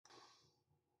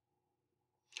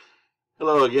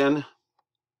Hello again.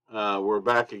 We're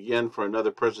back again for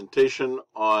another presentation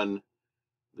on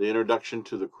the introduction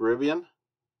to the Caribbean.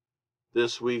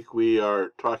 This week we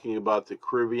are talking about the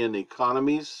Caribbean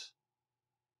economies.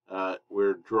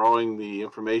 We're drawing the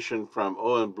information from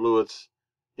Owen Blewett's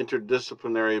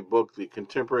interdisciplinary book, The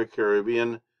Contemporary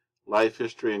Caribbean, Life,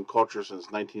 History, and Culture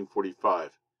Since 1945.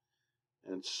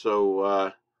 And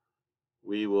so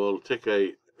we will take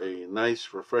a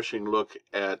nice, refreshing look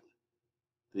at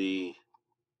the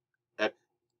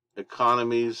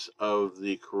economies of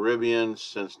the Caribbean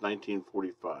since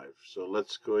 1945. So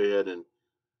let's go ahead and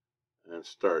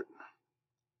start.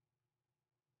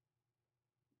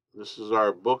 This is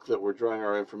our book that we're drawing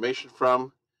our information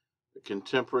from, The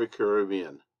Contemporary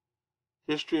Caribbean,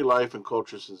 History, Life, and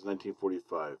Culture Since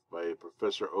 1945 by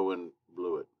Professor Owen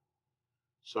Blewett.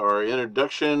 So our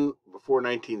introduction, before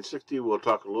 1960, we'll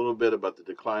talk a little bit about the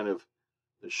decline of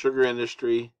the sugar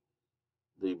industry,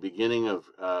 the beginning of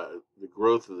the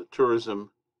growth of the tourism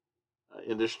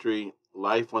industry,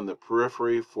 life on the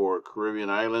periphery for Caribbean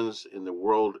islands in the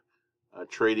world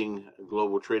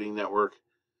global trading network.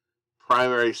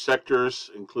 Primary sectors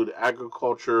include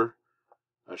agriculture,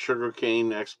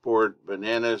 sugarcane export,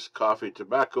 bananas, coffee,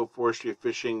 tobacco, forestry,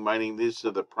 fishing, mining. These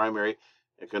are the primary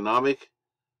economic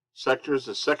sectors.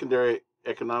 The secondary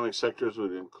economic sectors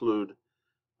would include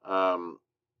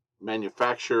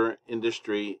manufacture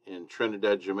industry in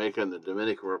Trinidad, Jamaica, and the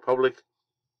Dominican Republic.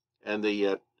 And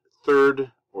the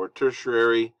third or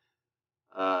tertiary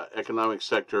economic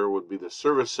sector would be the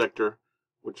service sector,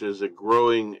 which is a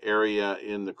growing area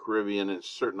in the Caribbean and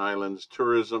certain islands: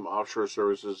 tourism, offshore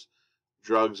services,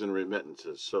 drugs, and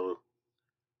remittances. So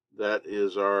that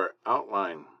is our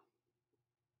outline.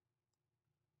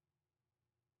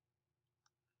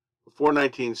 Before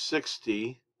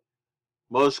 1960,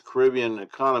 most Caribbean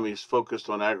economies focused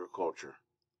on agriculture.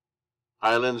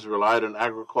 Islands relied on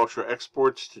agriculture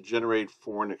exports to generate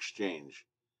foreign exchange.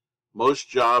 Most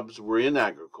jobs were in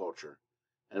agriculture,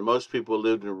 and most people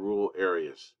lived in rural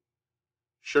areas.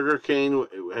 Sugarcane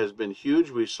has been huge.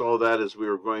 We saw that as we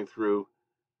were going through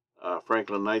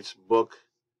Franklin Knight's book,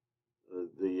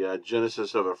 The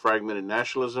Genesis of a Fragmented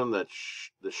Nationalism, that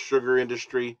the sugar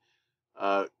industry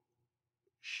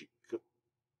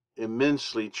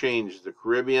immensely changed the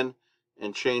Caribbean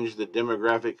and changed the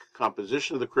demographic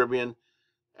composition of the Caribbean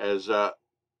as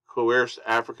coerced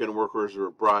African workers were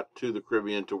brought to the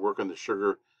Caribbean to work on the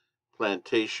sugar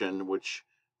plantation, which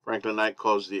Franklin Knight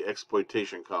calls the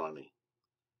exploitation colony.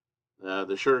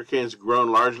 The sugarcane is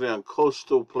grown largely on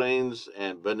coastal plains,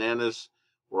 and bananas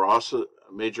were also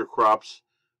major crops.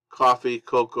 Coffee,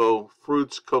 cocoa,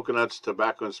 fruits, coconuts,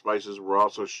 tobacco, and spices were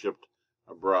also shipped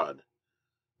abroad.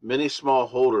 Many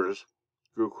smallholders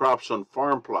grew crops on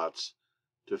farm plots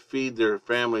to feed their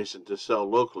families and to sell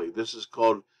locally. This is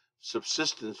called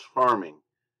subsistence farming,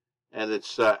 and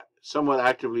it's somewhat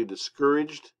actively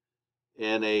discouraged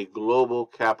in a global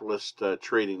capitalist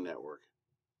trading network.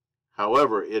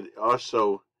 However, it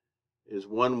also is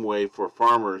one way for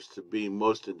farmers to be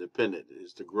most independent,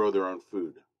 is to grow their own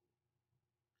food.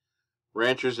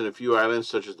 Ranchers in a few islands,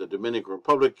 such as the Dominican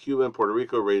Republic, Cuba, and Puerto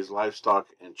Rico, raise livestock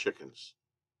and chickens.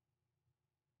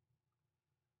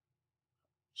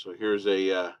 So here's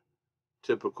a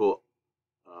typical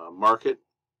market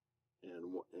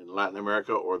in Latin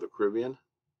America or the Caribbean.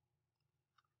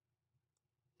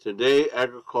 Today,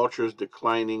 agriculture is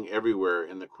declining everywhere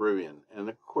in the Caribbean. And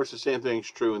of course, the same thing is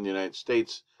true in the United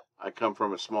States. I come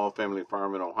from a small family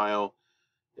farm in Ohio.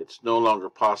 It's no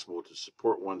longer possible to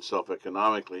support oneself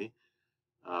economically,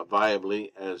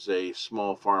 viably, as a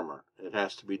small farmer. It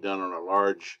has to be done on a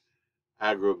large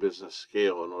agribusiness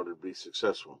scale in order to be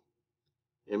successful.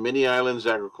 In many islands,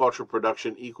 agricultural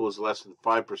production equals less than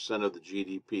 5% of the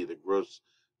GDP, the gross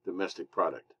domestic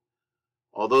product.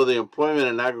 Although the employment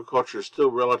in agriculture is still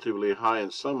relatively high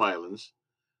in some islands,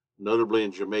 notably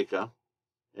in Jamaica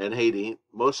and Haiti,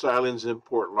 most islands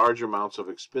import large amounts of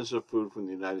expensive food from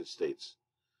the United States.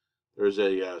 There's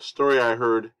a story I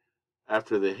heard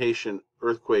after the Haitian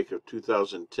earthquake of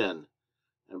 2010.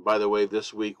 And by the way,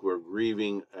 this week we're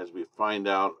grieving as we find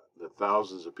out that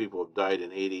thousands of people have died in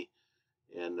Haiti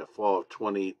in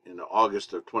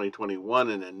August of 2021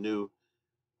 in a new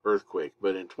earthquake.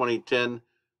 But in 2010,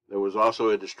 there was also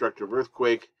a destructive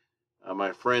earthquake.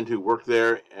 My friend who worked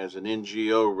there as an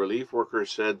NGO relief worker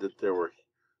said that there were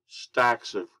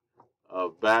stacks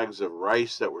of bags of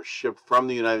rice that were shipped from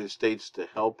the United States to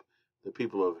help the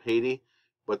people of Haiti,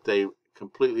 but they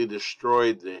completely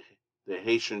destroyed the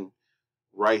Haitian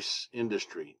rice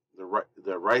industry.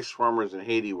 The rice farmers in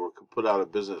Haiti were put out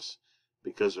of business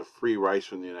because of free rice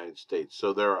from the United States.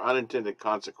 So there are unintended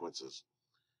consequences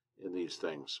in these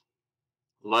things.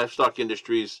 Livestock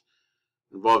industries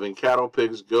involving cattle,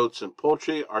 pigs, goats, and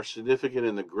poultry are significant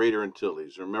in the Greater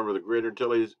Antilles. Remember, the Greater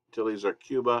Antilles are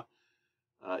Cuba,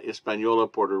 Hispaniola,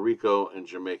 Puerto Rico, and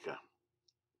Jamaica.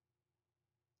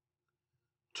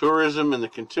 Tourism in the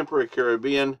contemporary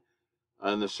Caribbean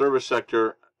and the service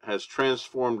sector has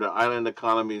transformed the island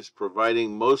economies,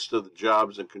 providing most of the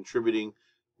jobs and contributing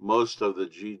most of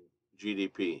the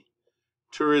GDP.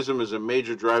 Tourism is a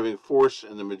major driving force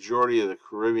in the majority of the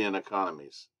Caribbean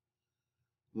economies.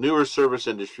 Newer service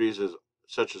industries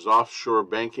such as offshore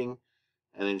banking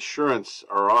and insurance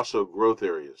are also growth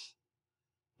areas.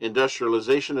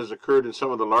 Industrialization has occurred in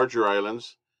some of the larger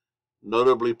islands,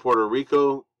 notably Puerto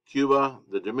Rico, Cuba,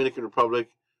 the Dominican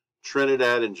Republic,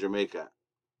 Trinidad, and Jamaica.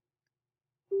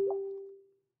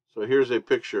 So here's a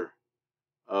picture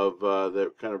of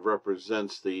that kind of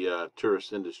represents the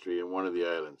tourist industry in one of the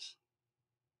islands.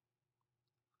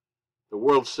 The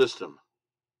world system.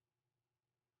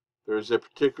 There is a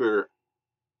particular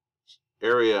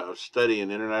area of study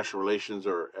in international relations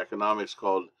or economics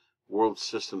called world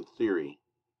system theory.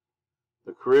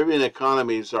 The Caribbean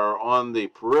economies are on the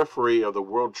periphery of the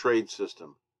world trade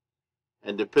system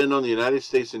and depend on the United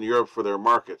States and Europe for their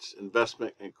markets,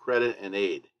 investment, and credit and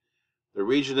aid. The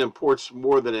region imports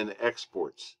more than it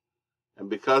exports, and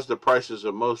because the prices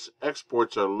of most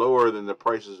exports are lower than the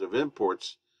prices of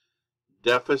imports,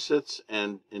 deficits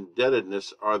and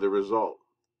indebtedness are the result.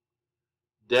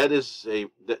 Debt as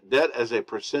a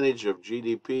percentage of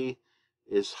GDP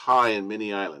is high in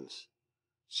many islands.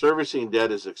 Servicing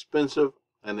debt is expensive,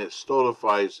 and it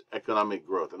stultifies economic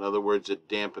growth. In other words, it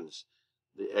dampens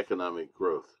the economic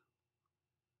growth.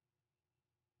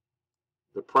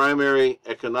 The primary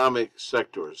economic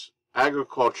sectors.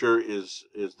 Agriculture is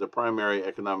the primary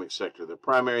economic sector. The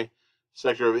primary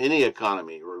sector of any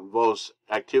economy involves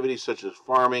activities such as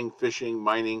farming, fishing,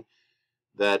 mining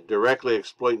that directly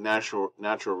exploit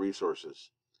natural resources.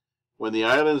 When the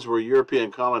islands were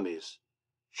European colonies,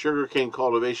 sugarcane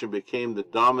cultivation became the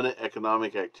dominant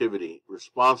economic activity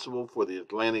responsible for the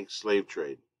Atlantic slave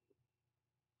trade.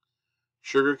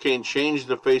 Sugarcane changed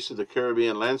the face of the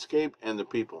Caribbean landscape and the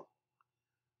people.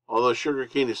 Although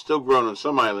sugarcane is still grown on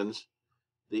some islands,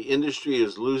 the industry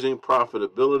is losing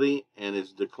profitability and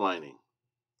is declining.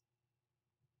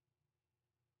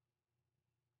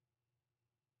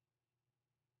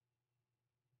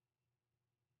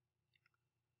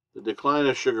 The decline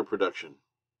of sugar production.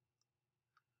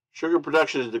 Sugar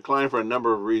production has declined for a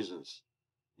number of reasons,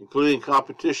 including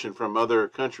competition from other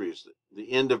countries,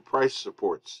 the end of price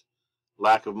supports,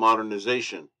 lack of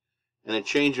modernization, and a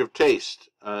change of taste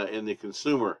in the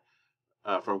consumer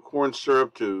from corn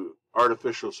syrup to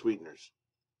artificial sweeteners.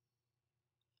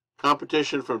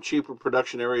 Competition from cheaper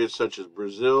production areas such as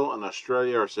Brazil and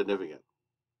Australia are significant.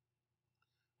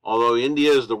 Although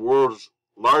India is the world's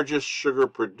largest sugar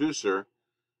producer,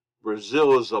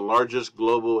 Brazil is the largest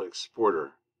global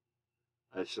exporter.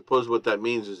 I suppose what that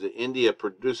means is that India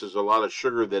produces a lot of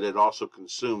sugar that it also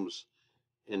consumes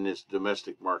in its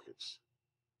domestic markets.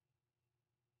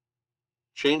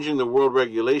 Changing the world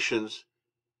regulations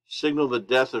signal the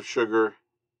death of sugar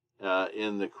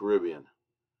in the Caribbean.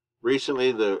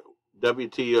 Recently, the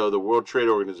WTO, the World Trade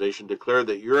Organization, declared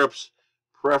that Europe's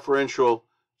preferential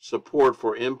support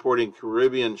for importing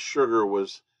Caribbean sugar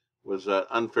was an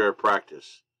unfair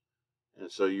practice.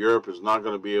 And so Europe is not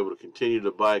going to be able to continue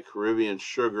to buy Caribbean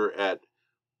sugar at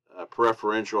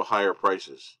preferential higher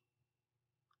prices.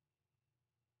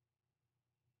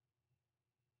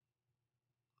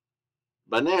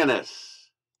 Bananas.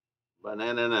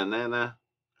 Banana.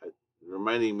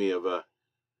 Reminding me of a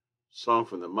song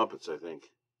from the Muppets, I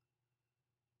think.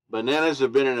 Bananas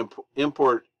have been an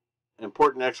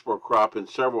important export crop in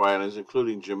several islands,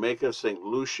 including Jamaica, St.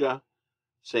 Lucia,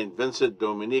 St. Vincent,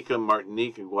 Dominica,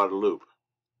 Martinique, and Guadeloupe.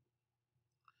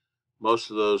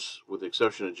 Most of those, with the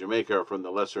exception of Jamaica, are from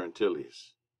the Lesser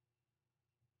Antilles.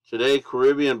 Today,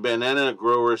 Caribbean banana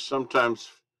growers, sometimes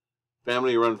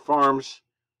family-run farms,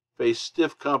 face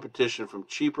stiff competition from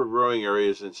cheaper growing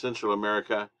areas in Central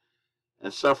America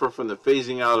and suffer from the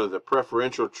phasing out of the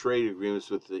preferential trade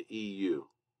agreements with the EU.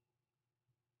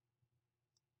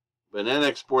 Banana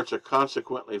exports are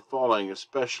consequently falling,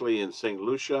 especially in St.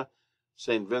 Lucia,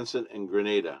 St. Vincent, and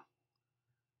Grenada.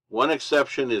 One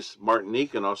exception is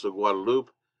Martinique and also Guadeloupe,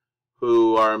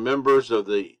 who are members of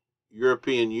the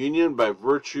European Union by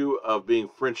virtue of being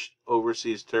French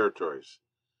overseas territories.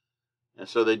 And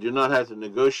so they do not have to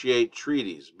negotiate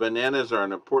treaties. Bananas are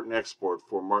an important export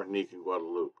for Martinique and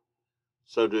Guadeloupe.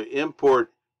 So to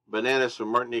import bananas from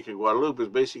Martinique and Guadeloupe is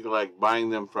basically like buying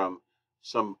them from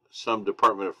some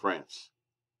department of France.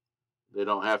 They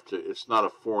don't have to, it's not a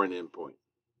foreign import.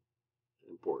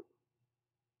 import.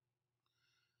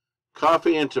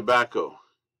 Coffee and tobacco.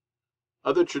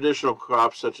 Other traditional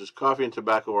crops such as coffee and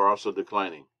tobacco are also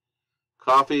declining.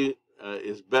 Coffee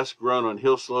is best grown on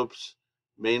hill slopes,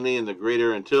 mainly in the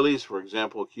Greater Antilles, for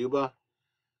example, Cuba,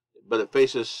 but it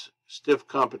faces stiff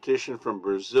competition from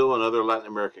Brazil and other Latin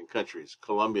American countries.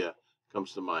 Colombia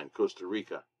comes to mind, Costa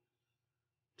Rica.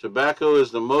 Tobacco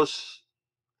is most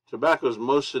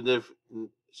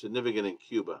significant in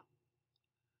Cuba.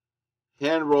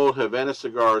 Hand-rolled Havana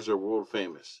cigars are world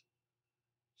famous.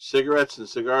 Cigarettes and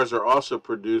cigars are also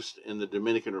produced in the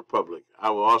Dominican Republic. I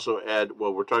will also add,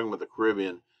 well, we're talking about the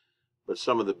Caribbean, but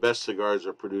some of the best cigars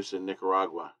are produced in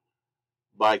Nicaragua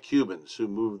by Cubans who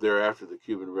moved there after the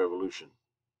Cuban Revolution.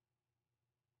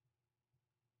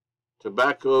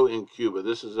 Tobacco in Cuba.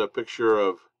 This is a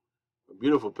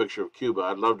beautiful picture of Cuba.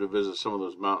 I'd love to visit some of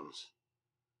those mountains.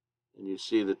 And you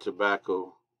see the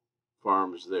tobacco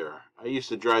farms there. I used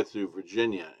to drive through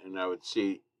Virginia, and I would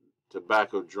see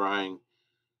tobacco drying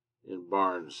in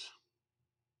barns.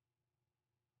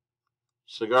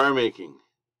 Cigar making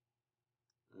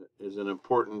is an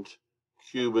important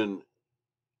Cuban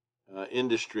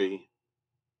industry.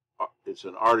 It's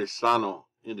an artisanal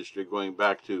industry going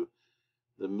back to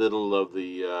the middle of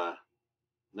the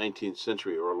 19th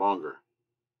century or longer.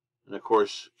 And of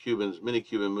course, many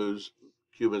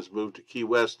Cubans moved to Key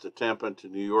West, to Tampa, and to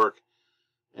New York.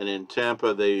 And in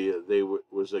Tampa, they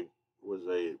was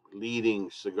a leading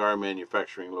cigar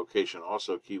manufacturing location.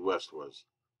 Also, Key West was.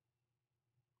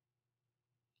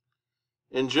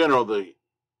 In general, the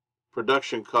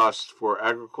production costs for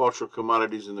agricultural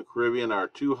commodities in the Caribbean are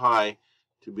too high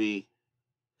to be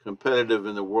competitive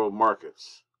in the world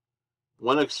markets.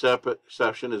 One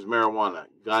exception is marijuana,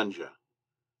 ganja.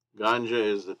 Ganja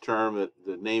is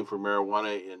the name for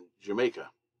marijuana in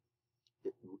Jamaica.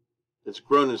 It's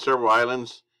grown in several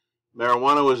islands.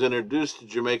 Marijuana was introduced to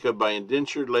Jamaica by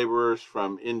indentured laborers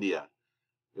from India.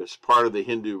 It's part of the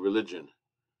Hindu religion.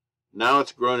 Now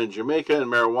it's grown in Jamaica,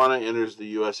 and marijuana enters the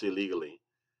U.S. illegally.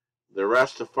 The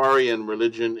Rastafarian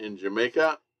religion in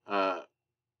Jamaica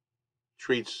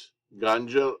treats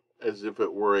ganja as if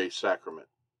it were a sacrament.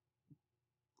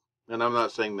 And I'm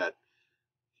not saying that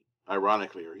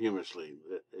ironically or humorously.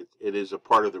 It is a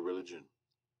part of the religion,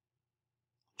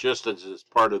 just as it's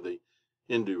part of the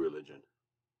Hindu religion.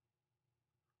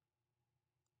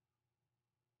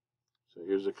 So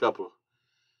here's a couple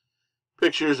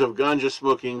pictures of ganja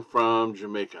smoking from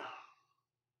Jamaica.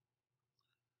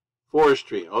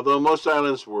 Forestry. Although most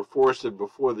islands were forested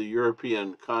before the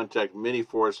European contact, many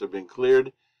forests have been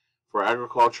cleared for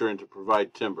agriculture and to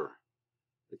provide timber.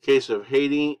 The case of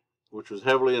Haiti, which was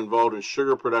heavily involved in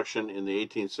sugar production in the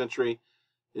 18th century,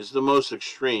 is the most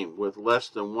extreme, with less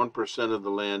than 1% of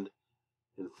the land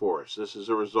in forests. This is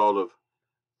a result of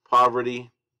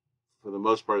poverty. For the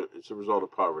most part, it's a result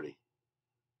of poverty.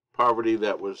 Poverty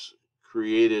that was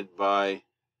created by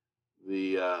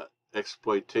the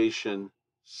exploitation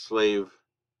slave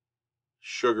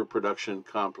sugar production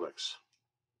complex.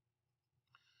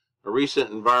 A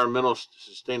recent environmental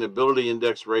sustainability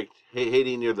index ranked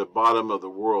Haiti near the bottom of the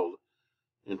world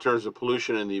in terms of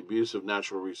pollution and the abuse of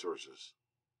natural resources.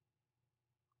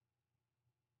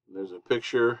 There's a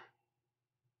picture.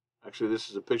 Actually, this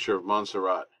is a picture of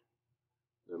Montserrat,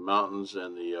 the mountains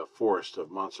and the forest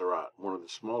of Montserrat, one of the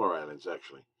smaller islands,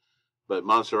 actually. But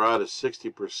Montserrat is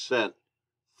 60%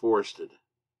 forested.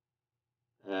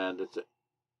 And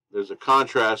there's a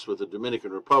contrast with the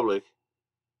Dominican Republic.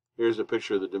 Here's a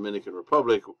picture of the Dominican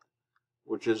Republic,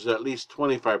 which is at least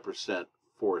 25%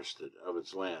 forested of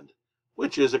its land,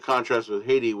 which is a contrast with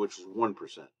Haiti, which is 1%.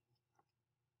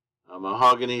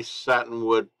 Mahogany,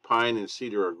 satinwood, pine, and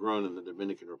cedar are grown in the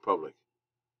Dominican Republic.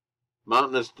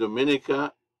 Mountainous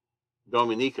Dominica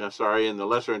in the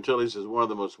Lesser Antilles is one of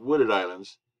the most wooded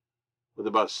islands, with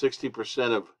about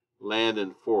 60% of land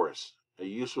and forests, a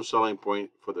useful selling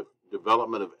point for the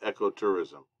development of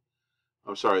ecotourism.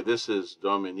 I'm sorry, this is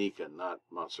Dominica, not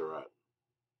Montserrat.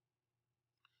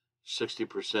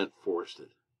 60% forested.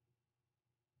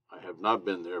 I have not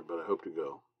been there, but I hope to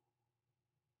go.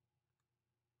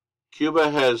 Cuba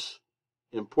has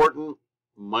an important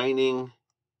mining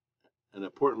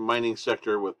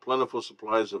sector with plentiful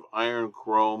supplies of iron,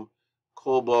 chrome,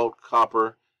 cobalt,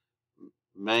 copper,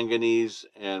 manganese,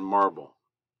 and marble.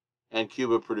 And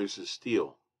Cuba produces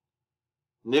steel.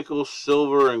 Nickel,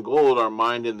 silver, and gold are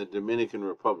mined in the Dominican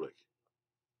Republic.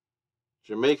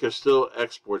 Jamaica still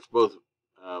exports both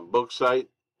bauxite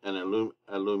and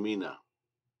alumina.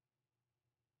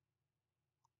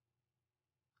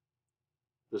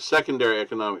 The secondary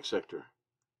economic sector.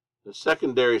 The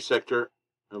secondary sector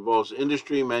involves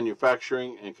industry,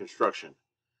 manufacturing, and construction.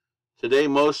 Today,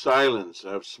 most islands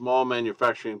have small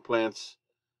manufacturing plants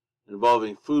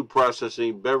involving food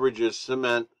processing, beverages,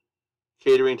 cement,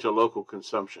 catering to local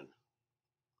consumption.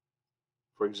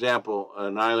 For example,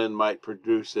 an island might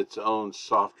produce its own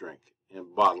soft drink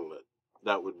and bottle it.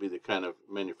 That would be the kind of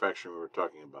manufacturing we're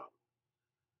talking about.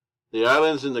 The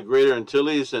islands in the Greater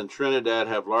Antilles and Trinidad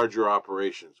have larger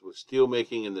operations, with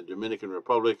steelmaking in the Dominican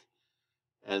Republic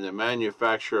and the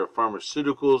manufacture of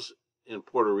pharmaceuticals in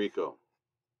Puerto Rico.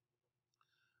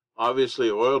 Obviously,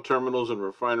 oil terminals and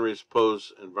refineries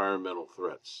pose environmental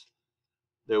threats.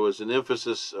 There was an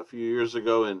emphasis a few years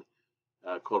ago in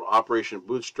called Operation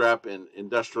Bootstrap in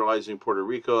industrializing Puerto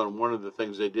Rico, and one of the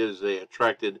things they did is they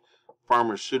attracted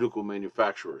pharmaceutical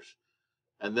manufacturers.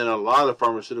 And then a lot of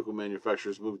pharmaceutical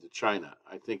manufacturers moved to China.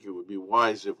 I think it would be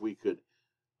wise if we could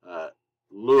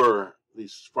lure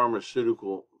these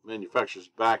pharmaceutical manufacturers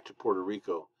back to Puerto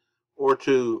Rico or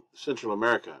to Central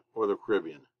America or the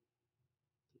Caribbean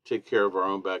to take care of our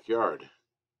own backyard.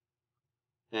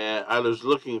 And I was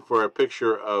looking for a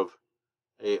picture of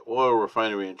a oil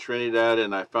refinery in Trinidad,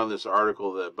 and I found this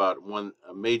article about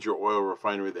a major oil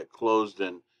refinery that closed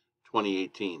in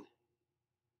 2018,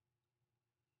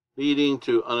 leading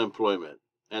to unemployment.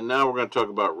 And now we're going to talk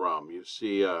about rum. You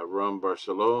see rum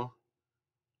Barceló,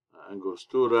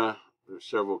 Angostura. There's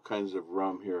several kinds of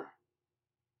rum here.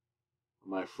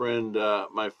 My friend,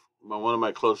 one of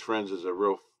my close friends is a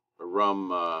rum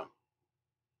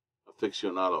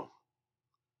aficionado.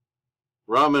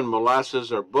 Rum and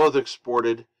molasses are both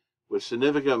exported, with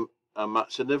significant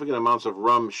amounts of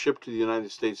rum shipped to the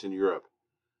United States and Europe.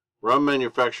 Rum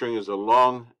manufacturing is a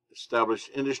long-established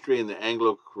industry in the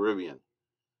Anglo-Caribbean.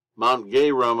 Mount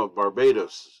Gay Rum of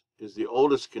Barbados is the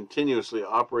oldest continuously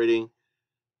operating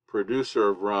producer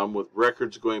of rum, with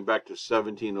records going back to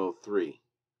 1703.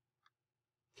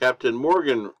 Captain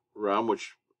Morgan rum,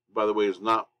 which, by the way, is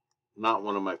not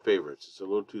one of my favorites. It's a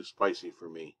little too spicy for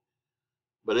me.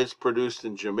 But it's produced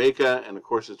in Jamaica, and of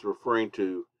course it's referring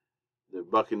to the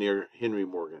buccaneer Henry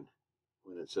Morgan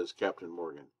when it says Captain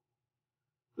Morgan,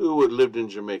 who lived in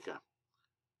Jamaica.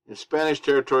 In Spanish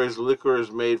territories, liquor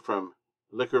made from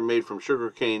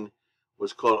sugarcane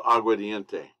was called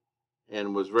aguardiente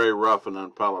and was very rough and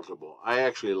unpalatable. I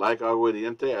actually like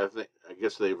aguardiente. I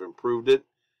guess they've improved it.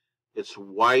 It's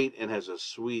white and has a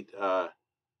sweet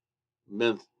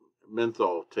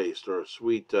menthol taste, or a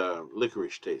sweet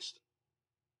licorice taste.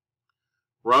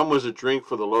 Rum was a drink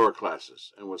for the lower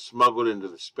classes and was smuggled into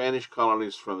the Spanish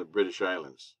colonies from the British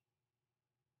Islands.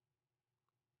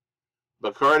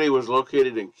 Bacardi was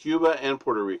located in Cuba and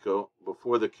Puerto Rico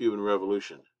before the Cuban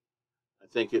Revolution. I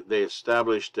think they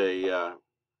established a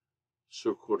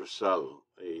sucursal.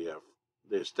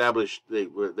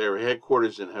 Their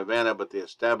headquarters in Havana, but they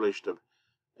established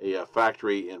a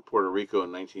factory in Puerto Rico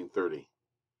in 1930.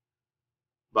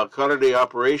 Bacardi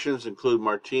operations include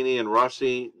Martini and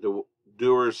Rossi,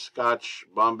 Dewar's Scotch,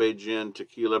 Bombay Gin,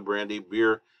 tequila, brandy,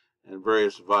 beer, and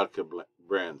various vodka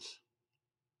brands.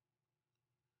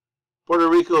 Puerto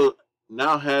Rico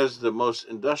now has the most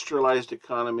industrialized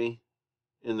economy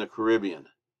in the Caribbean,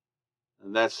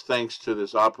 and that's thanks to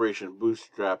this Operation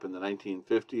Bootstrap in the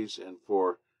 1950s and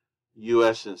for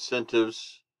U.S.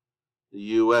 incentives. The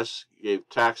U.S. gave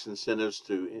tax incentives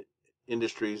to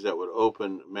industries that would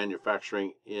open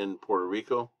manufacturing in Puerto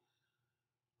Rico.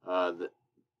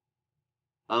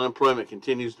 Unemployment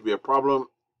continues to be a problem,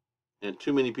 and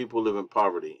too many people live in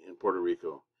poverty in Puerto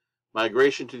Rico.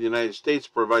 Migration to the United States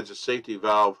provides a safety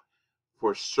valve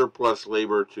for surplus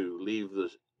labor to leave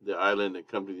the island and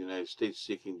come to the United States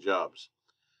seeking jobs.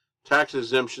 Tax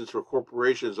exemptions for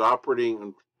corporations operating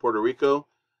in Puerto Rico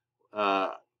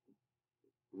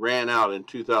ran out in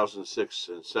 2006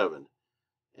 and 7,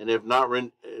 and if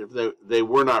they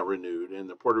were not renewed, and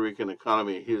the Puerto Rican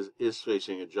economy is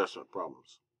facing adjustment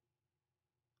problems.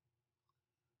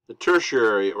 The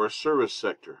tertiary or service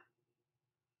sector.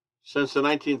 Since the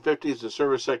 1950s, the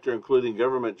service sector, including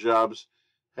government jobs,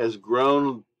 has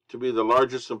grown to be the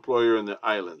largest employer in the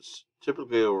islands,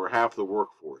 typically over half the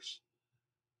workforce.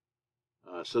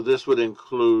 So this would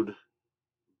include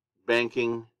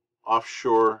banking,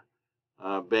 offshore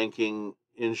banking,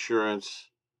 insurance,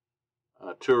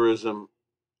 tourism,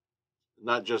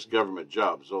 not just government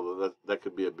jobs, although that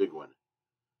could be a big one.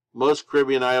 Most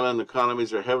Caribbean island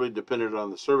economies are heavily dependent on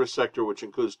the service sector, which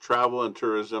includes travel and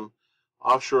tourism,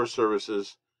 offshore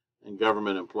services, and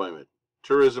government employment.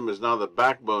 Tourism is now the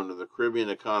backbone of the Caribbean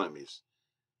economies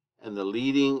and the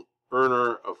leading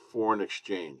earner of foreign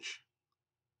exchange.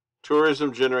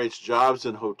 Tourism generates jobs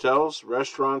in hotels,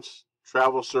 restaurants,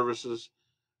 travel services,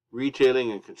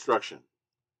 retailing, and construction.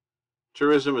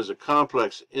 Tourism is a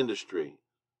complex industry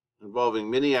involving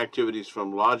many activities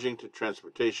from lodging to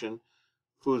transportation,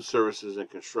 food services, and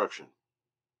construction.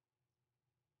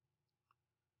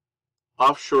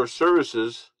 Offshore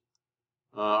services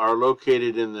are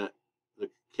located in the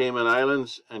Cayman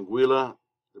Islands, Anguilla,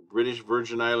 the British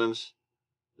Virgin Islands,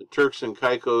 the Turks and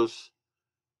Caicos,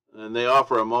 and they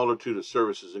offer a multitude of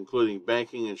services, including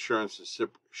banking, insurance, and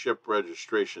ship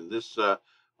registration. This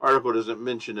article doesn't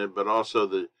mention it, but also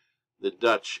the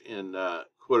Dutch in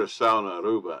Curaçao and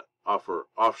Aruba offer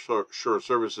offshore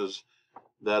services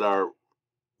that are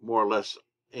more or less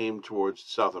aimed towards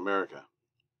South America.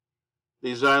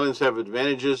 These islands have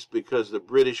advantages because the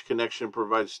British connection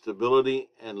provides stability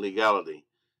and legality.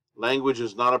 Language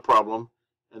is not a problem,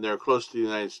 and they are close to the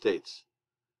United States.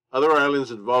 Other islands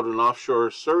involved in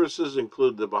offshore services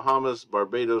include the Bahamas,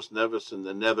 Barbados, Nevis, and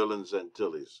the Netherlands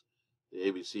Antilles, the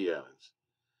ABC Islands.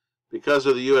 Because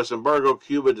of the U.S. embargo,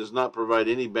 Cuba does not provide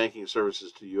any banking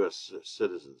services to U.S.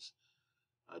 citizens.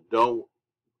 If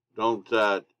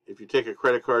you take a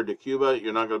credit card to Cuba,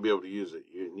 you're not going to be able to use it.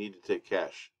 You need to take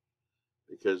cash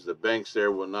because the banks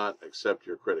there will not accept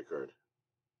your credit card.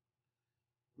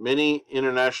 Many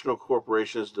international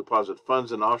corporations deposit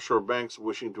funds in offshore banks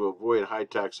wishing to avoid high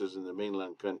taxes in the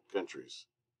mainland countries.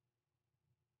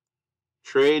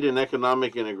 Trade and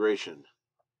economic integration.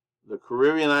 The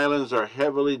Caribbean islands are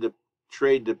heavily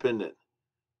trade dependent,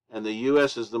 and the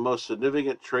U.S. is the most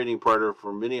significant trading partner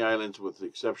for many islands with the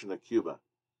exception of Cuba.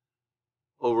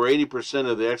 Over 80%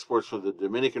 of the exports from the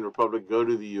Dominican Republic go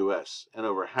to the U.S., and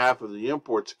over half of the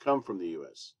imports come from the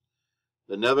U.S.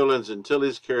 The Netherlands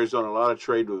Antilles carries on a lot of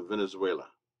trade with Venezuela.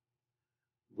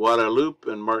 Guadeloupe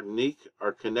and Martinique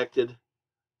are connected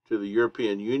to the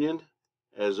European Union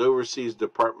as overseas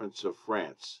departments of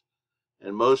France,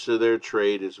 and most of their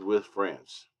trade is with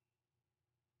France.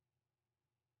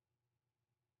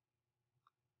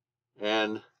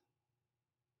 And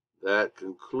that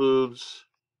concludes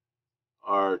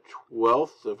our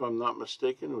 12th, if I'm not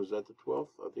mistaken. Was that the 12th?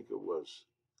 I think it was.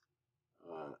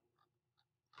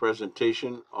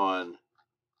 Presentation on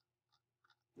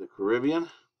the Caribbean.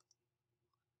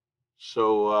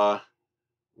 So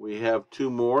we have two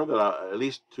more, at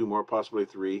least two more, possibly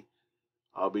three.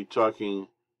 I'll be talking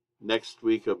next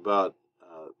week about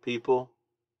people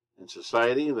and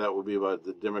society. That will be about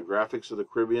the demographics of the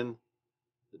Caribbean,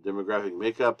 the demographic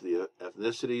makeup, the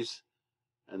ethnicities.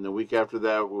 And the week after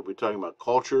that, we'll be talking about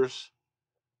cultures.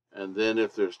 And then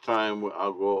if there's time,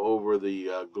 I'll go over the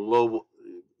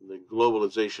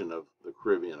globalization of the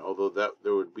Caribbean, although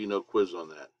there would be no quiz on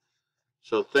that.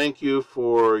 So thank you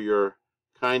for your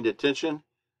kind attention.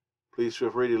 Please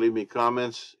feel free to leave me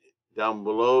comments down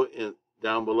below in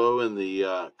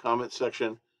the comment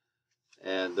section,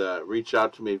 and reach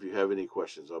out to me if you have any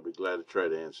questions. I'll be glad to try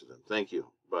to answer them. Thank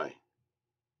you. Bye.